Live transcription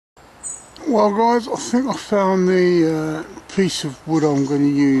Well guys, I think I found the piece of wood I'm going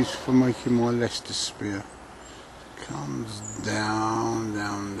to use for making my Leister spear. Comes down,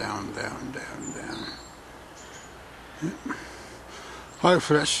 down, down, down, down, down. Yep.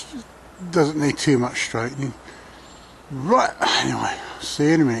 Hopefully that doesn't need too much straightening. Right, anyway, see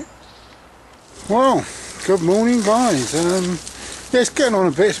you in a minute. Well, good morning guys. Yeah, it's getting on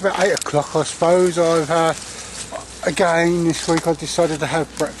a bit. It's about 8 o'clock I suppose. Again this week I decided to have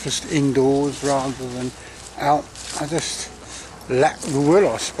breakfast indoors rather than out. I just lack the will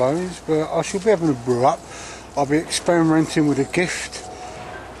I suppose, but I shall be having a brew up. I'll be experimenting with a gift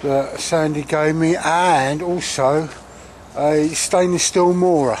that Sandy gave me, and also a stainless steel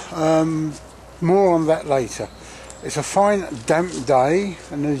moorer. More on that later. It's a fine damp day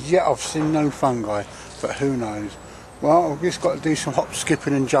and as yet I've seen no fungi, but who knows. Well, I've just got to do some hop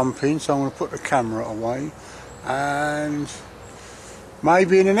skipping and jumping, so I'm going to put the camera away, and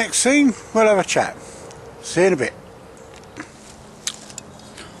maybe in the next scene we'll have a chat. See you in a bit.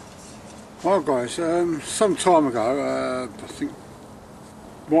 Well guys, some time ago, I think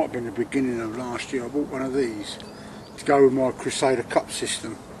might have been the beginning of last year, I bought one of these to go with my Crusader Cup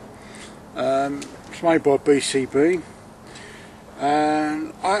system. It's made by BCB,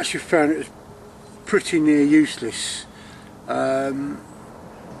 and I actually found it was pretty near useless. I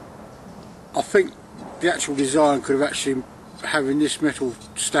think the actual design could have actually, having this metal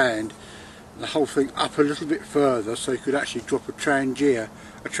stand, the whole thing up a little bit further so you could actually drop a Trangia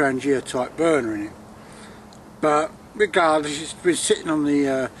type burner in it. But regardless, it's been sitting on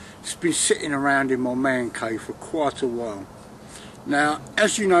the it's been sitting around in my man cave for quite a while. Now,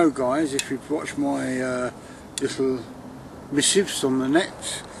 as you know guys, if you've watched my little missives on the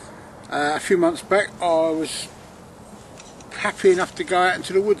net, a few months back I was happy enough to go out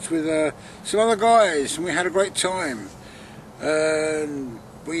into the woods with some other guys, and we had a great time. And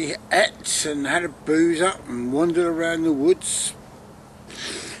we ate and had a booze up and wandered around the woods,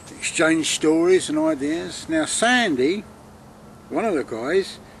 exchanged stories and ideas. Now Sandy, one of the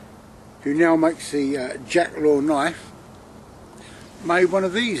guys who now makes the Jack-Law knife, made one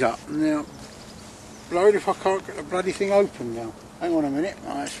of these up. Now, blowed if I can't get the bloody thing open now. Hang on a minute,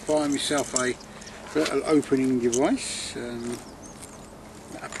 I'll find myself a little opening device.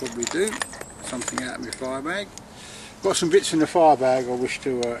 That'll probably do. Something out of my fire bag. Got some bits in the fire bag I wish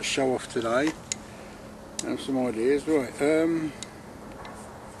to show off today. And some ideas. Right.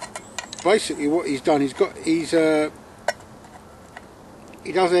 Basically, what he's done, he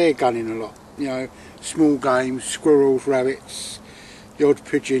does air gunning a lot. You know, small games, squirrels, rabbits, the odd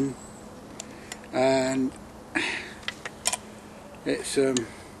pigeon, and it's a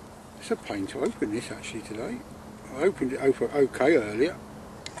pain to open this actually today. I opened it okay earlier.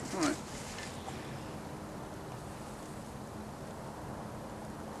 Right.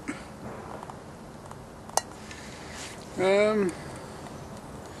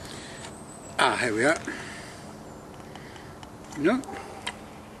 Here we are. No.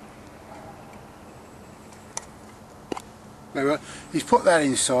 There we are. He's put that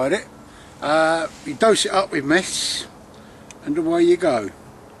inside it. You dose it up with mess, and away you go.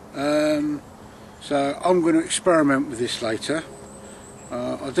 So I'm going to experiment with this later.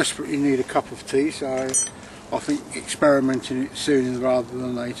 I desperately need a cup of tea, so I think experimenting it sooner rather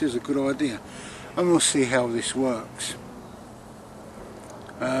than later is a good idea. And we'll see how this works.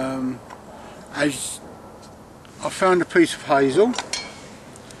 As I found a piece of hazel,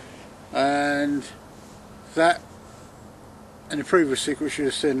 and that, in the previous sequence you should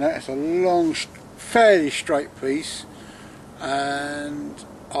have seen that, it's a long, fairly straight piece, and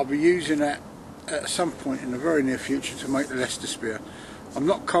I'll be using that at some point in the very near future to make the Leister spear. I'm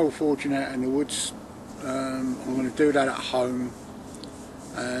not cold forging out in the woods. I'm going to do that at home,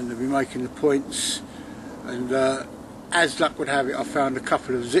 and I'll be making the points. And as luck would have it, I found a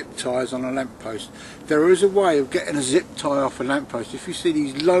couple of zip ties on a lamppost. There is a way of getting a zip tie off a lamppost. If you see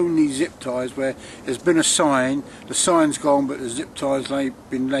these lonely zip ties where there's been a sign, the sign's gone but the zip tie's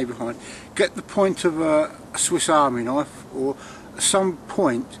been laid behind, get the point of a Swiss Army knife or some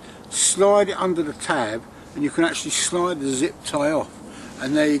point, slide it under the tab, and you can actually slide the zip tie off,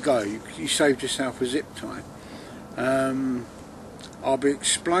 and there you go, you saved yourself a zip tie. I'll be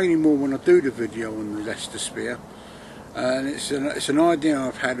explaining more when I do the video on the Leister spear, and it's an idea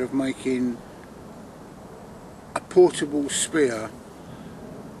I've had of making a portable spear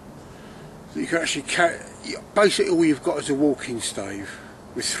that you can actually carry. Basically all you've got is a walking stave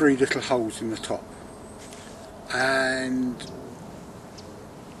with 3 little holes in the top, and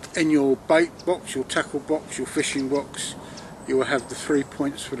in your bait box, your tackle box, your fishing box, you will have the 3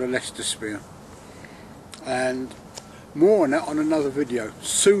 points for the Leister spear. And More on that on another video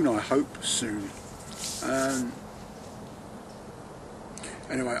soon, I hope soon.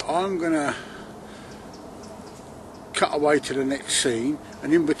 Anyway, I'm gonna cut away to the next scene,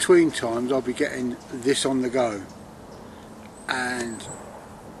 and in between times I'll be getting this on the go, and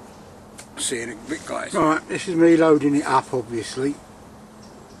see you in a bit, guys. Alright, this is me loading it up, obviously.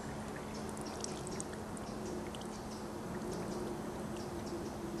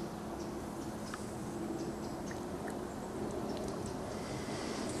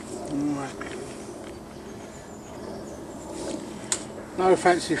 No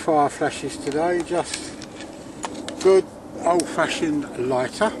fancy fire flashes today, just good old-fashioned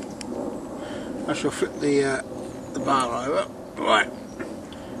lighter. I shall flip the bar over. Right,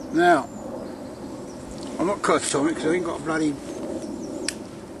 now I'm not cutting on it because I ain't got a bloody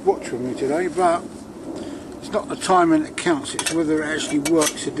watch with me today, but it's not the timing that counts, it's whether it actually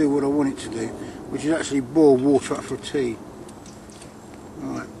works to do what I want it to do, which is actually boil water up for tea.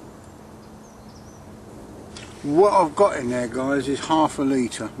 Right. What I've got in there, guys, is half a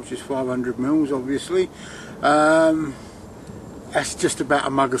litre, which is 500 mils, obviously. That's just about a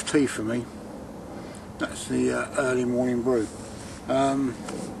mug of tea for me. That's the early morning brew.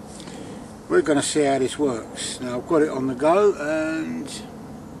 We're going to see how this works. Now I've got it on the go, and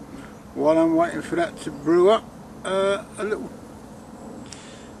while I'm waiting for that to brew up, a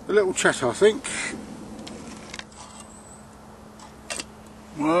little chat, I think.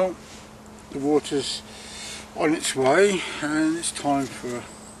 Well, the water's on its way, and it's time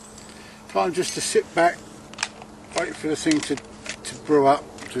just to sit back, wait for the thing to brew up,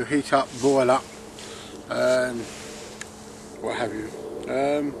 to heat up, boil up, and what have you.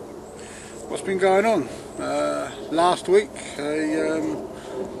 What's been going on? Last week I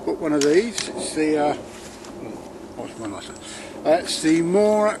bought one of these. It's the what's my lighter? It's the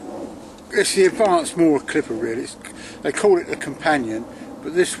advanced Mora clipper, really. They call it the companion,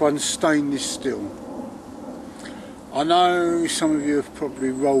 but this one's stainless steel. I know some of you have probably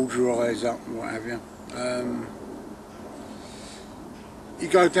rolled your eyes up and what have you. You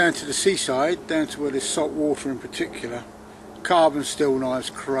go down to the seaside, down to where there's salt water in particular, carbon steel knives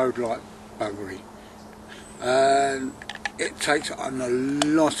corrode like buggery. And it takes a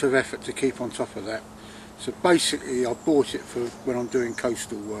lot of effort to keep on top of that. So basically I bought it for when I'm doing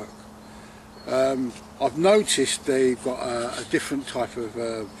coastal work. I've noticed they've got a different type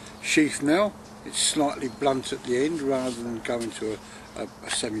of sheath now. It's slightly blunt at the end rather than going to a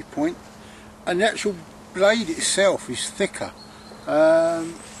semi-point, and the actual blade itself is thicker.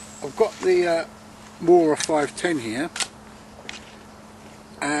 I've got the Mora 510 here,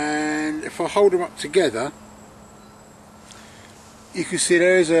 and if I hold them up together you can see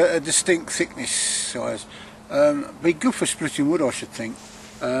there is a distinct thickness size. Be good for splitting wood, I should think.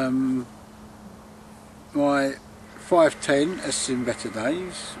 My 510 has seen better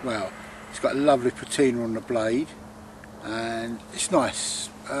days. Well, it's got a lovely patina on the blade, and it's nice.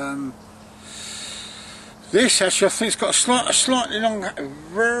 This actually, I think it's got a slightly longer,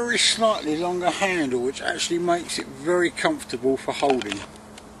 very slightly longer handle, which actually makes it very comfortable for holding.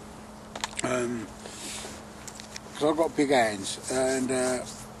 Because I've got big hands, and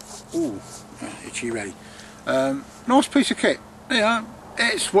ooh, itchy ready. Nice piece of kit. Yeah,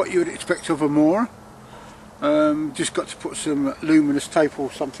 it's what you would expect of a Mora. Just got to put some luminous tape or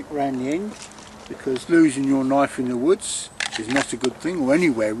something around the end, because losing your knife in the woods is not a good thing, or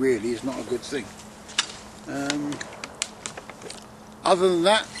anywhere really is not a good thing. Other than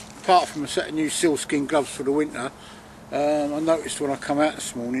that, apart from a set of new sealskin gloves for the winter, I noticed when I come out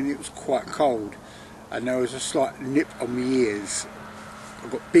this morning it was quite cold, and there was a slight nip on my ears.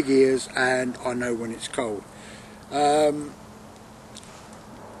 I've got big ears and I know when it's cold. Oh,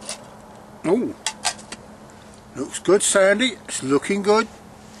 looks good, Sandy. It's looking good.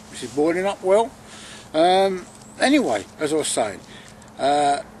 This is boiling up well. Anyway, as I was saying,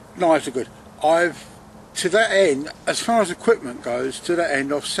 knives are good. To that end, as far as equipment goes, to that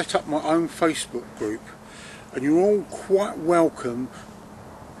end I've set up my own Facebook group, and you're all quite welcome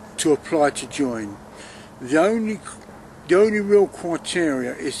to apply to join. The only real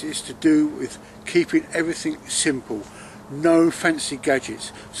criteria is to do with keeping everything simple, no fancy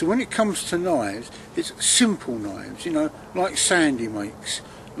gadgets. So when it comes to knives, it's simple knives, you know, like Sandy makes,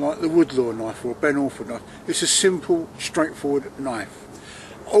 like the Woodlaw knife or a Ben Orford knife. It's a simple, straightforward knife.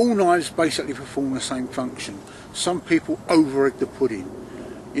 All knives basically perform the same function. Some people over-egg the pudding,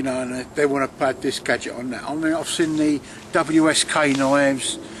 you know, and they want to add this gadget on that. I mean, I've seen the WSK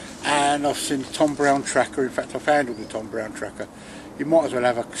knives, and I've seen the Tom Brown tracker. In fact, I've handled the Tom Brown tracker. You might as well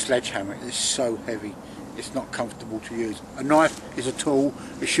have a sledgehammer. It's so heavy, it's not comfortable to use. A knife is a tool,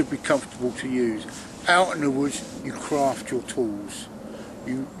 it should be comfortable to use. out in the woods, you craft your tools.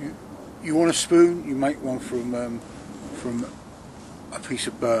 You want a spoon, you make one from a piece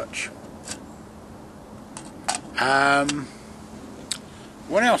of birch.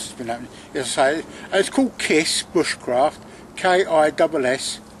 What else has been happening? As I say, it's called KISS Bushcraft, Kiss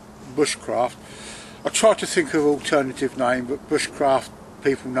Bushcraft. I tried to think of an alternative name, but Bushcraft,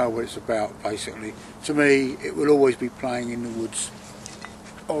 people know what it's about, basically. To me, it will always be playing in the woods,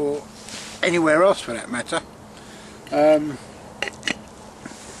 or anywhere else for that matter.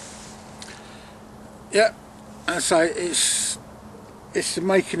 Yeah, as I say, it's the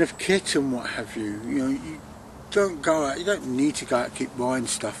making of kit and what have you. You know, you don't go out, you don't need to go out and keep buying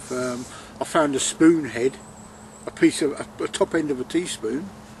stuff. I found a spoon head, a piece of a top end of a teaspoon,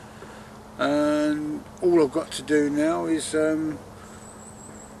 and all I've got to do now is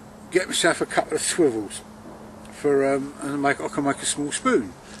get myself a couple of swivels for and I can make a small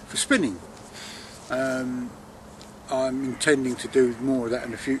spoon for spinning. I'm intending to do more of that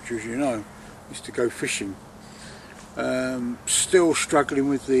in the future, as you know, is to go fishing. Still struggling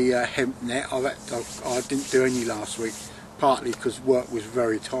with the hemp net. I didn't do any last week, partly because work was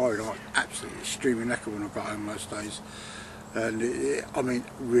very tiring. I was absolutely extremely knackered when I got home most days, and I mean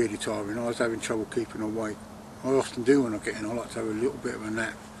really tiring. I was having trouble keeping awake. I often do when I get in. I like to have a little bit of a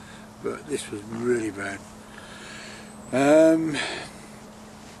nap, but this was really bad.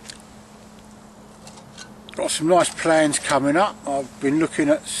 Got some nice plans coming up. I've been looking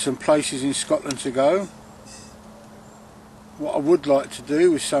at some places in Scotland to go. What I would like to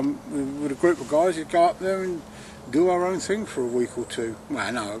do with a group of guys is go up there and do our own thing for a week or two.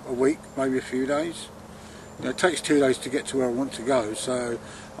 Well, no, a week, maybe a few days. You know, it takes 2 days to get to where I want to go, so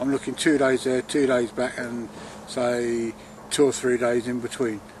I'm looking 2 days there, 2 days back, and say 2 or 3 days in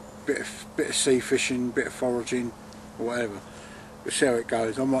between. Bit of sea fishing, bit of foraging, or whatever. We'll see how it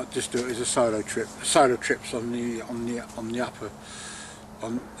goes. I might just do it as a solo trip. The solo trip's on the upper.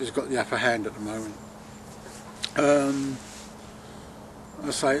 It's got the upper hand at the moment. I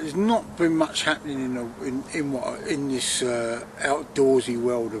say there's not been much happening in this outdoorsy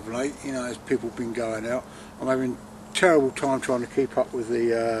world of late. You know, as people have been going out, I'm having a terrible time trying to keep up with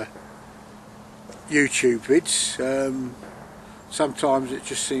the YouTube vids. Sometimes it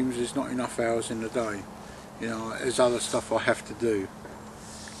just seems there's not enough hours in the day. You know, there's other stuff I have to do.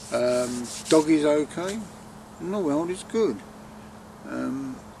 Doggy's okay, and the world is good.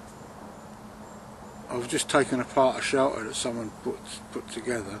 I've just taken apart a shelter that someone put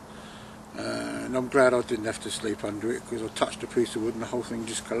together, and I'm glad I didn't have to sleep under it, because I touched a piece of wood and the whole thing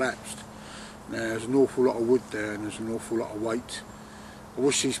just collapsed. Now there's an awful lot of wood there, and there's an awful lot of weight. I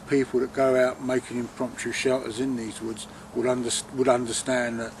wish these people that go out making impromptu shelters in these woods would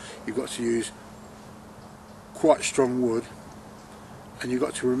understand that you've got to use quite strong wood, and you've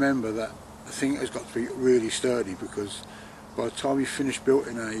got to remember that the thing has got to be really sturdy, because by the time you finish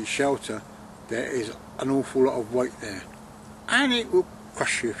building a shelter, there is an awful lot of weight there, and it will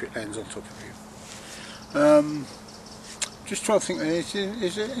crush you if it lands on top of you. Just trying to think,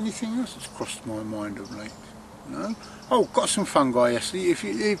 is there anything else that's crossed my mind of late? No? Oh, got some fungi yesterday.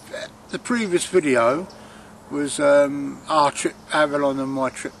 If the previous video was our trip, Avalon and my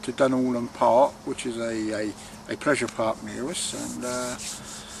trip to Dunallen Park, which is a pleasure park near us, and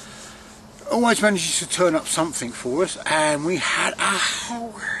always manages to turn up something for us, and we had a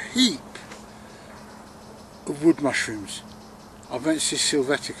whole heap of wood mushrooms, Arvensis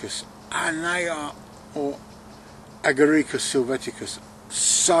sylvaticus, and they are, or Agaricus sylvaticus,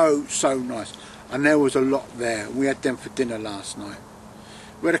 so nice, and there was a lot there. We had them for dinner last night.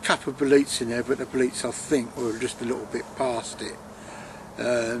 We had a couple of boletes in there, but the boletes, I think, were just a little bit past it.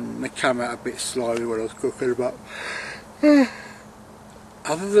 They came out a bit slowly when I was cooking them up.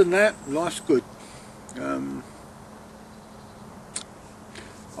 Other than that, life's good.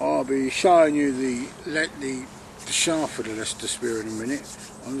 I'll be showing you the shaft of the Leister spear in a minute.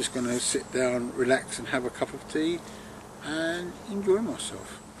 I'm just going to sit down, relax and have a cup of tea and enjoy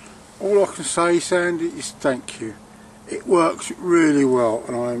myself. All I can say, Sandy, is thank you. It works really well,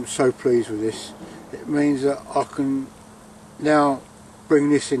 and I am so pleased with this. It means that I can now bring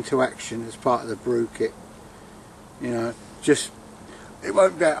this into action as part of the brew kit. You know, just you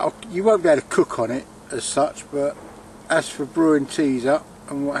won't be able to cook on it as such, but as for brewing teas up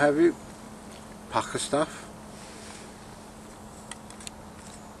and what have you, pucker stuff.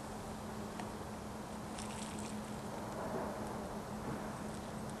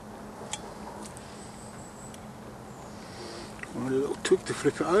 A little twig to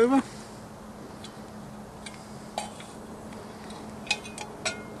flip it over.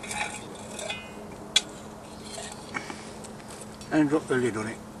 And drop the lid on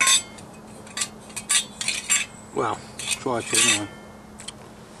it. Well, try to anyway.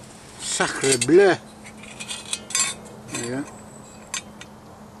 Sacre bleu! There you go.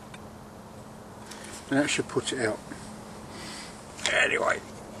 And that should put it out. Anyway,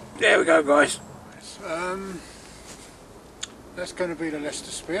 there we go, guys. That's going to be the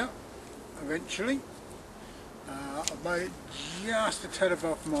Leister spear eventually. I've made it just a tad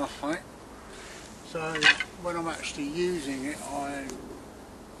above my height, so when I'm actually using it, I'll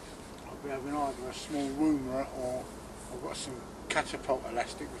be having either a small roomer or I've got some catapult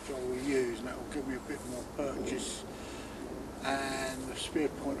elastic which I will use, and that will give me a bit more purchase, and the spear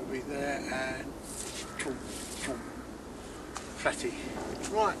point will be there, and chomp, chomp, flatty.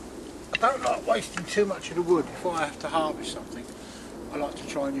 Right, I don't like wasting too much of the wood. If I have to harvest something, I like to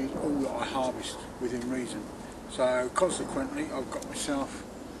try and use all that I harvest within reason. So consequently, I've got myself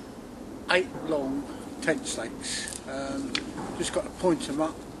 8 long tent stakes. Just got to point them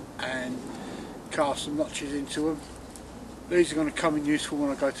up and cast some notches into them. These are going to come in useful when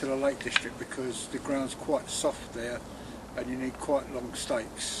I go to the Lake District because the ground's quite soft there and you need quite long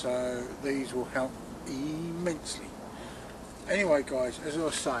stakes, so these will help immensely. Anyway guys, as I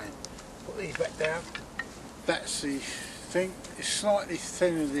was saying, put these back down. That's the thing. It's slightly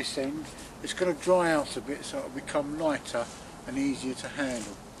thinner this end. It's going to dry out a bit so it'll become lighter and easier to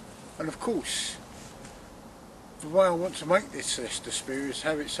handle. And of course, the way I want to make this Leister spear is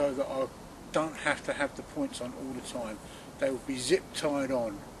have it so that I don't have to have the points on all the time. They will be zip tied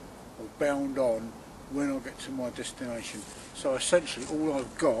on or bound on when I get to my destination. So essentially all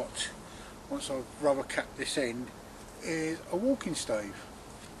I've got, once I've rubber capped this end, is a walking stave.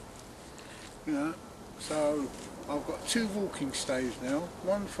 You know, so I've got 2 walking staves now,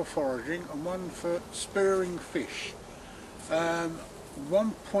 one for foraging and one for spearing fish.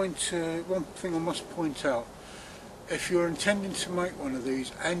 One thing I must point out, if you're intending to make one of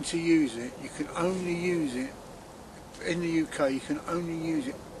these and to use it, you can only use it, in the UK you can only use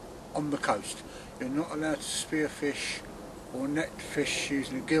it on the coast. You're not allowed to spear fish or net fish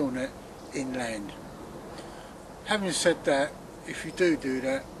using a gill net inland. Having said that, if you do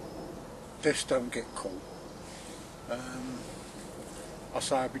that, just don't get caught. I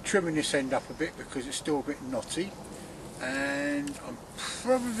say I'll be trimming this end up a bit because it's still a bit knotty, and I'm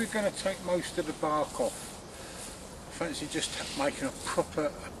probably going to take most of the bark off. I fancy just making a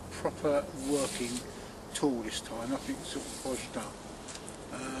proper working tool this time, nothing sort of polished up.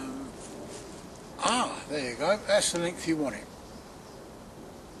 There you go, that's the length you want it.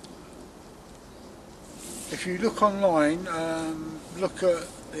 If you look online, look at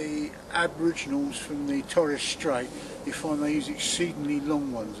the Aboriginals from the Torres Strait, you find they use exceedingly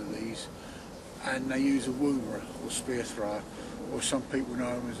long ones of these, and they use a woomer or spear thrower, or some people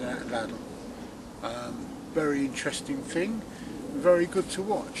know them as a ladle. Very interesting thing, very good to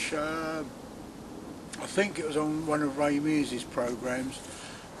watch. I think it was on one of Ray Mears' programs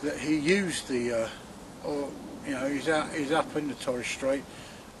that he used the, he's up in the Torres Strait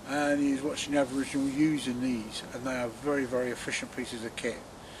and he's watching the Aboriginal using these, and they are very, very efficient pieces of kit.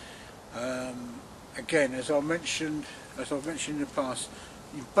 Again, as I've mentioned in the past,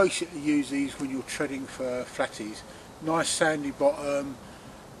 you basically use these when you're treading for flatties. Nice sandy bottom,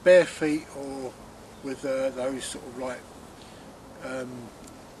 bare feet, or with those sort of like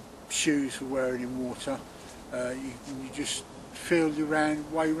shoes for wearing in water. You just feel your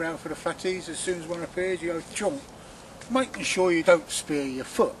way round for the flatties. As soon as one appears, you go chomp, making sure you don't spear your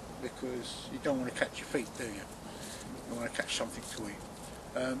foot, because you don't want to catch your feet, do you? You want to catch something to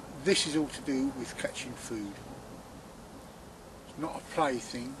eat. This is all to do with catching food. It's not a play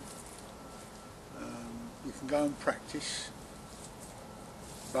thing. You can go and practice,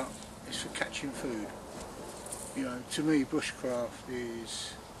 but it's for catching food. You know, to me, bushcraft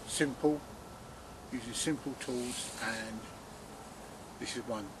is simple, using simple tools, and this is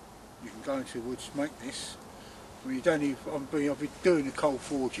one. You can go into the woods, make this. I mean, you don't even, I'll be doing the coal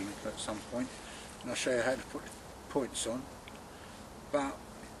forging at some point, and I'll show you how to put points on. But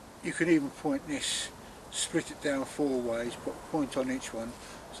you can even point this, split it down 4 ways, put a point on each one,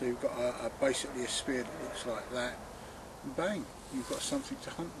 so you've got basically a spear that looks like that, and bang, you've got something to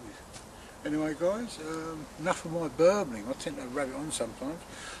hunt with. Anyway guys, enough of my burbling. I tend to rabbit on sometimes.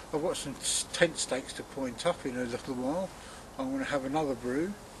 I've got some tent stakes to point up in a little while. I'm going to have another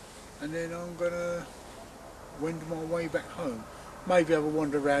brew, and then I'm going to wend my way back home. Maybe have a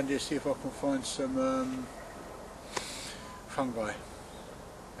wander around here, see if I can find some fungi.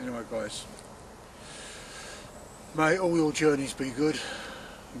 Anyway guys, may all your journeys be good,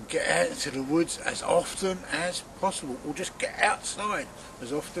 and get out into the woods as often as possible, or just get outside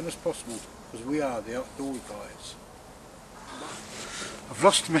as often as possible, because we are the outdoor guys. I've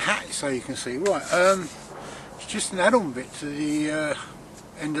lost my hat, so you can see. Right, It's just an add-on bit to the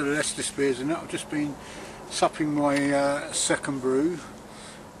end of the Leister Spears, and I've just been supping my second brew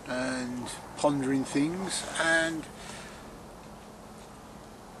and pondering things, and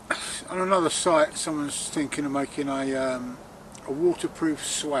on another site someone's thinking of making a waterproof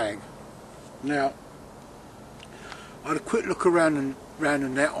swag. Now I had a quick look around the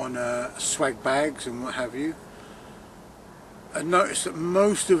net on swag bags and what have you, and noticed that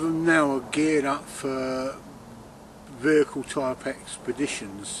most of them now are geared up for vehicle type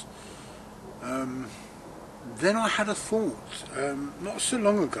expeditions. Then I had a thought, not so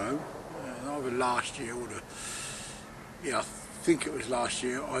long ago, either last year or I think it was last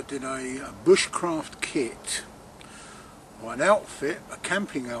year, I did a bushcraft kit, or an outfit, a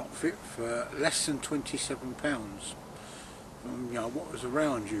camping outfit for less than £27 from what was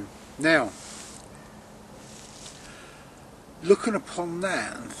around you. Now, looking upon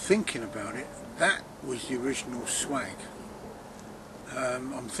that and thinking about it, that was the original swag.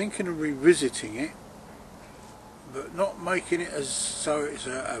 I'm thinking of revisiting it, but not making it as so it's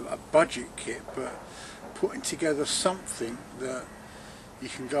a budget kit, but putting together something that you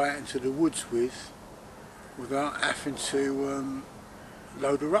can go out into the woods with without having to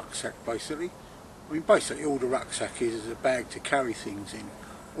load a rucksack, basically. I mean, basically all the rucksack is a bag to carry things in.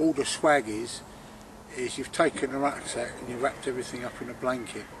 All the swag is you've taken a rucksack and you've wrapped everything up in a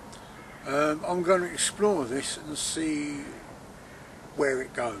blanket. I'm going to explore this and see where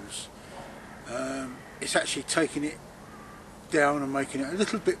it goes. It's actually taking it down and making it a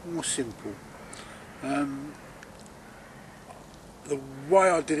little bit more simple. The way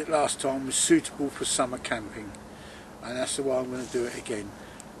I did it last time was suitable for summer camping, and that's the way I'm going to do it again,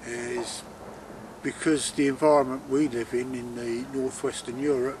 is because the environment we live in the northwestern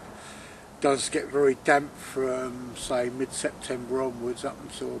Europe does get very damp from say mid-September onwards up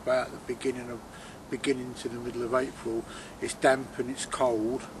until about the beginning to the middle of April. It's damp and it's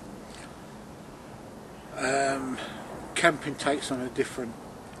cold. Camping takes on a different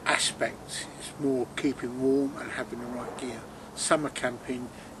aspect. It's more keeping warm and having the right gear. Summer camping,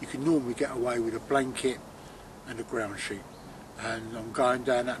 you can normally get away with a blanket and a ground sheet, and I'm going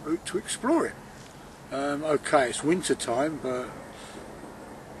down that route to explore it. Okay, it's winter time, but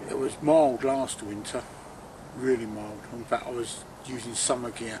it was mild last winter, really mild. In fact, I was using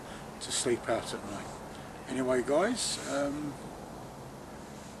summer gear to sleep out at night. Anyway guys,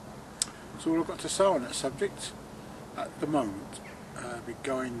 that's all I've got to say on that subject at the moment. I'll be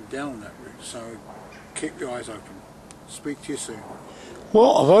going down that route, so keep your eyes open. Speak to you soon.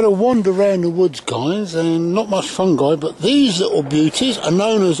 Well, I've had a wander around the woods, guys, and not much fungi, but these little beauties are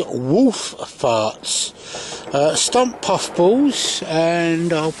known as wolf farts. Stump puffballs,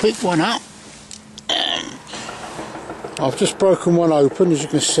 and I'll pick one up. I've just broken one open, as you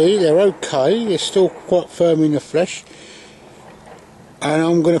can see. They're okay, they're still quite firm in the flesh. And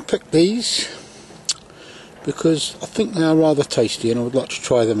I'm going to pick these because I think they are rather tasty and I would like to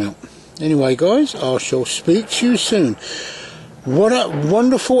try them out. Anyway guys, I shall speak to you soon. What a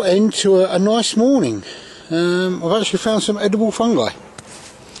wonderful end to a nice morning. I've actually found some edible fungi.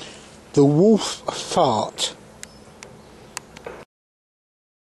 The wolf fart.